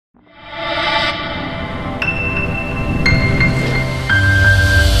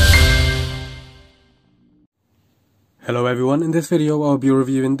Hello everyone, in this video I'll be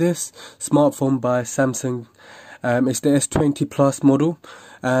reviewing this smartphone by Samsung. It's the S20 Plus model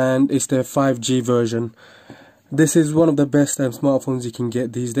and it's the 5G version. This is one of the best smartphones you can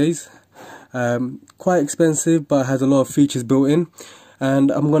get these days. Quite expensive but has a lot of features built in,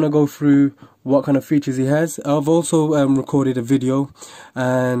 and I'm going to go through what kind of features he has. I've also recorded a video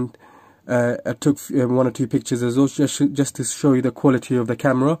and I took one or two pictures as well, just to show you the quality of the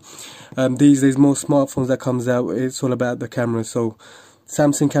camera. These days most smartphones that comes out, it's all about the camera, so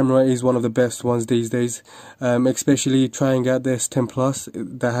Samsung camera is one of the best ones these days, especially trying out the S10 Plus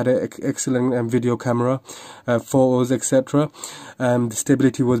that had an excellent video camera, photos, etc. The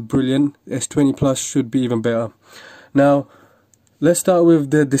stability was brilliant. S20 Plus should be even better. Now let's start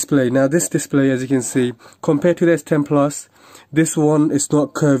with the display. Now this display, as you can see, compared to the S10 Plus, this one is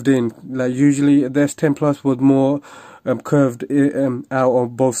not curved in. Like usually the S10 Plus was more curved out on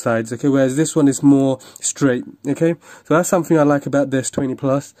both sides, okay, whereas this one is more straight, okay. So that's something I like about the S20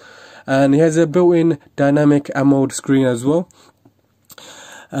 Plus. And it has a built-in dynamic AMOLED screen as well.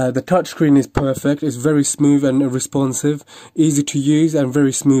 The touch screen is perfect. It's very smooth and responsive, easy to use and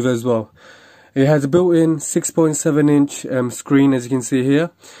very smooth as well. It has a built-in 6.7-inch screen, as you can see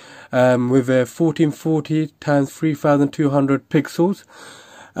here, with a 1440 x 3200 pixels,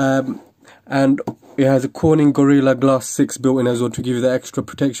 and it has a Corning Gorilla Glass 6 built in as well to give you the extra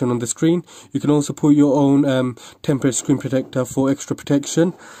protection on the screen. You can also put your own tempered screen protector for extra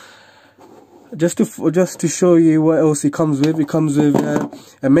protection. Just to show you what else it comes with,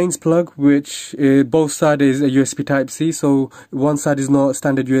 a mains plug, which both sides is a USB Type-C. So one side is not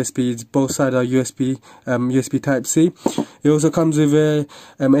standard USB; both sides are USB Type-C. It also comes with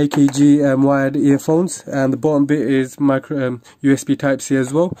AKG wired earphones, and the bottom bit is micro USB Type-C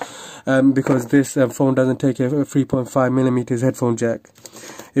as well, because this phone doesn't take a 3.5mm headphone jack.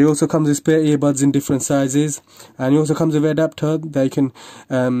 It also comes with spare earbuds in different sizes, and it also comes with an adapter that you can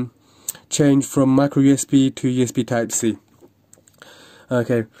change from micro USB to USB Type-C.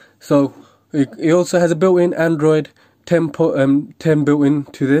 Okay, so it also has a built-in Android 10 built-in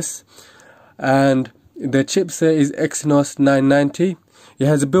to this, and the chipset is Exynos 990. It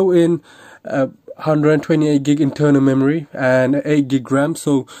has a built-in 128 gig internal memory and 8 gig RAM,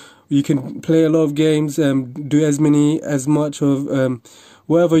 so you can play a lot of games, do as much of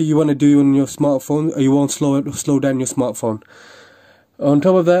whatever you want to do on your smartphone. You won't slow down your smartphone. On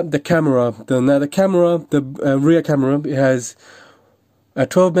top of that, the camera. The rear camera, it has a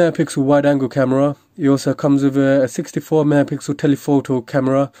 12 megapixel wide angle camera. It also comes with a 64 megapixel telephoto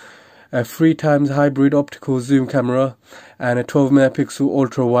camera, a 3x hybrid optical zoom camera, and a 12 megapixel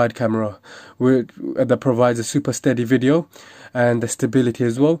ultra wide camera, that provides a super steady video and the stability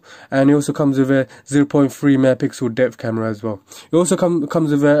as well. And it also comes with a 0.3 megapixel depth camera as well. It also comes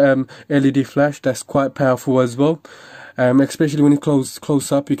with a LED flash that's quite powerful as well. Especially when it's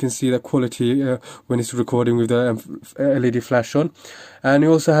close up, you can see the quality when it's recording with the LED flash on. And it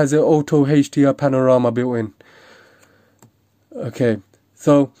also has an auto HDR panorama built in. Okay,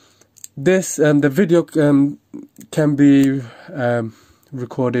 so this the video can be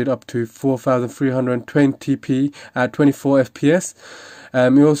recorded up to 4320p at 24 fps.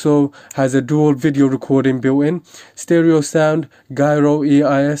 It also has a dual video recording built in, stereo sound, gyro,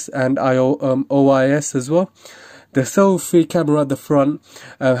 EIS and OIS as well. The selfie camera at the front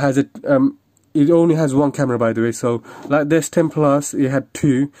has it only has one camera, by the way. So like this 10 Plus, it had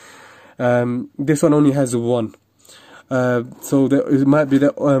two. This one only has one. So it might be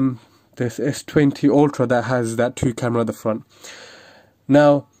the S20 Ultra that has that two camera at the front.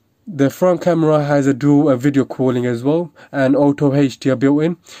 Now the front camera has a dual video calling as well, and auto HDR built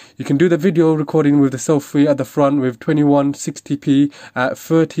in. You can do the video recording with the selfie at the front with 2160p at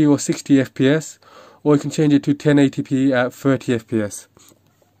 30 or 60 fps. Or you can change it to 1080p at 30 fps.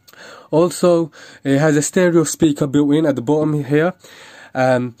 Also, it has a stereo speaker built in at the bottom here,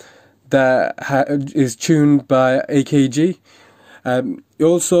 that is tuned by AKG.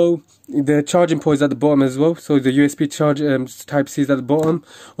 Also, the charging port is at the bottom as well, so the USB charge Type-C is at the bottom.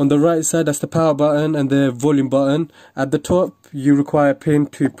 On the right side, that's the power button and the volume button. At the top, you require a pin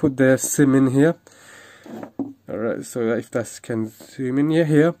to put the SIM in here. Alright, so if that can zoom in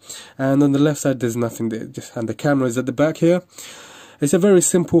here, and on the left side there's nothing there, and the camera is at the back here. It's a very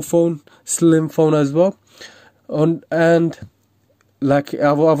simple phone, slim phone as well. And like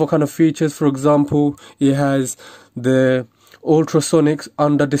other kind of features, for example, it has the ultrasonic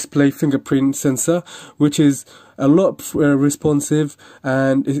under display fingerprint sensor, which is a lot responsive,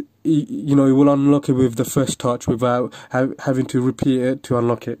 and it will unlock it with the first touch without having to repeat it to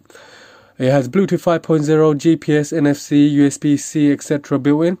unlock it. It has Bluetooth 5.0, GPS, NFC, USB-C, etc.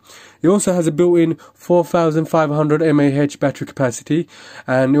 built-in. It also has a built-in 4500 mAh battery capacity,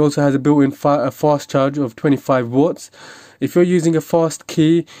 and it also has a built-in fast charge of 25 watts. If you're using a fast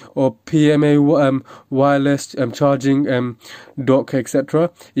key or PMA wireless charging dock, etc.,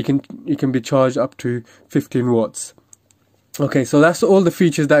 it can be charged up to 15 watts. Okay, so that's all the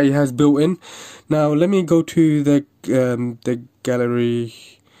features that it has built in. Now let me go to the gallery,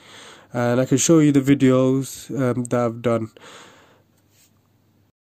 and I can show you the videos that I've done.